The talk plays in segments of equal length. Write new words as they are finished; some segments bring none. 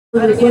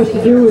Request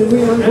to do, and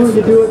we are going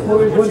to do it for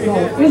what's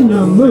called In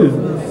the Mood.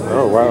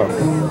 Oh, wow.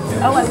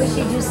 Oh, I wish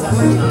you'd do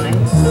summertime.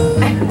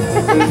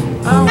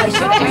 Oh, I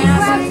should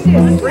ask.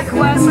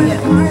 Request it.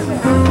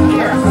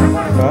 Here.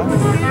 Huh?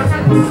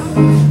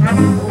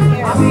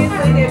 Here.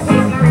 Obviously, they're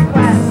taking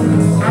requests.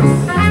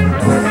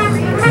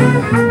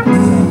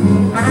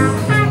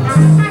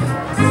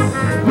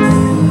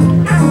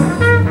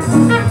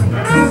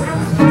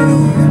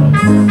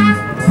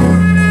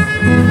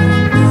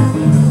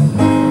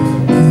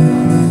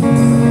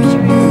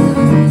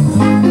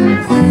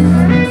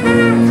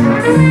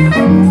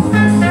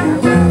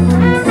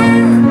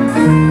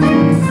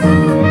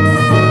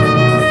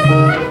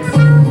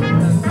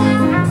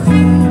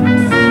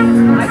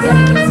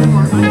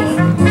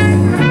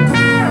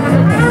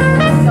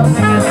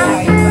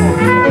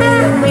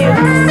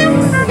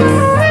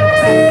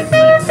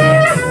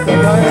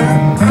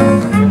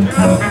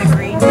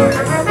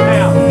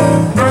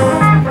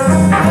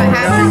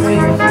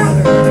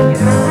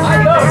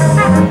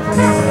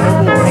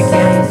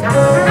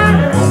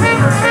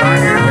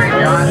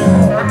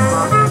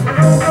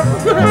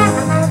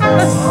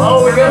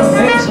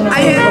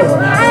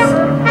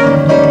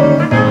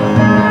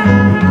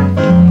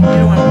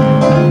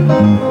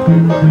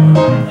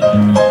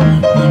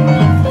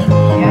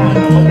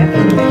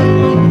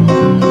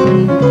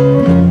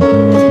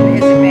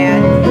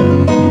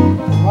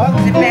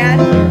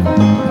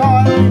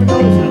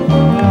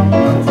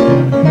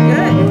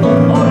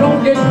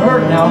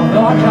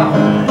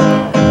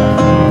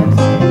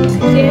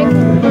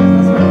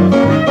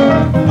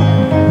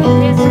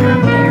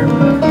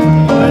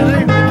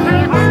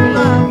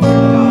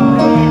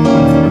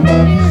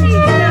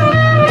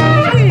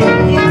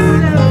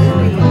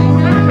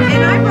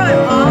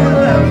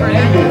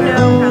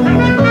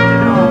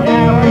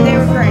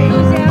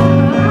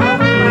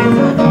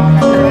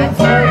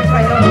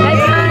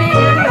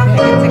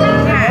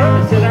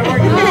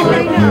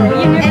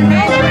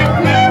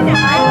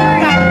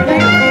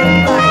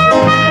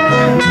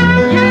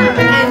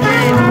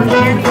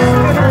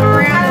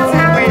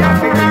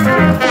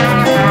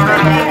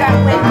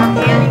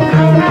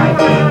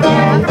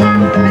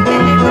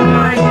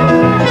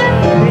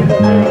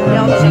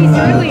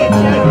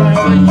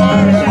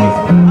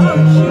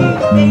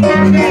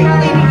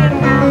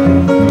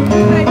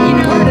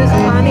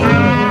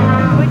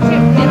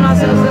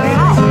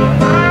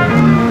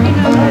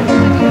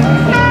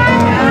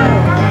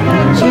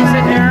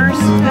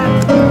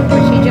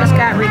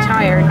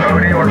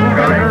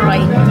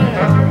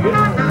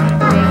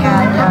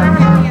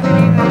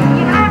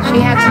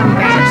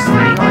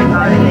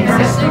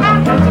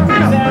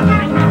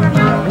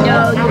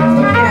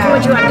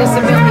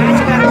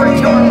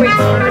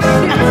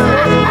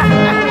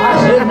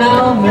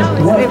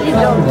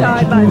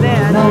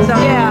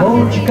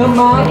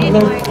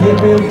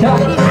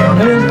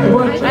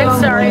 I'm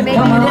sorry, maybe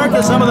you didn't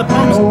to some of the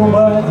pump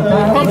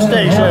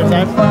stations. I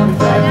have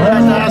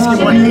to ask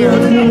you what year.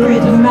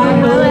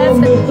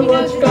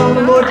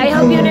 I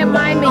hope you didn't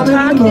mind me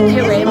talking to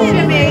him.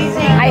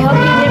 I hope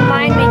you didn't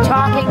mind me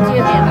talking to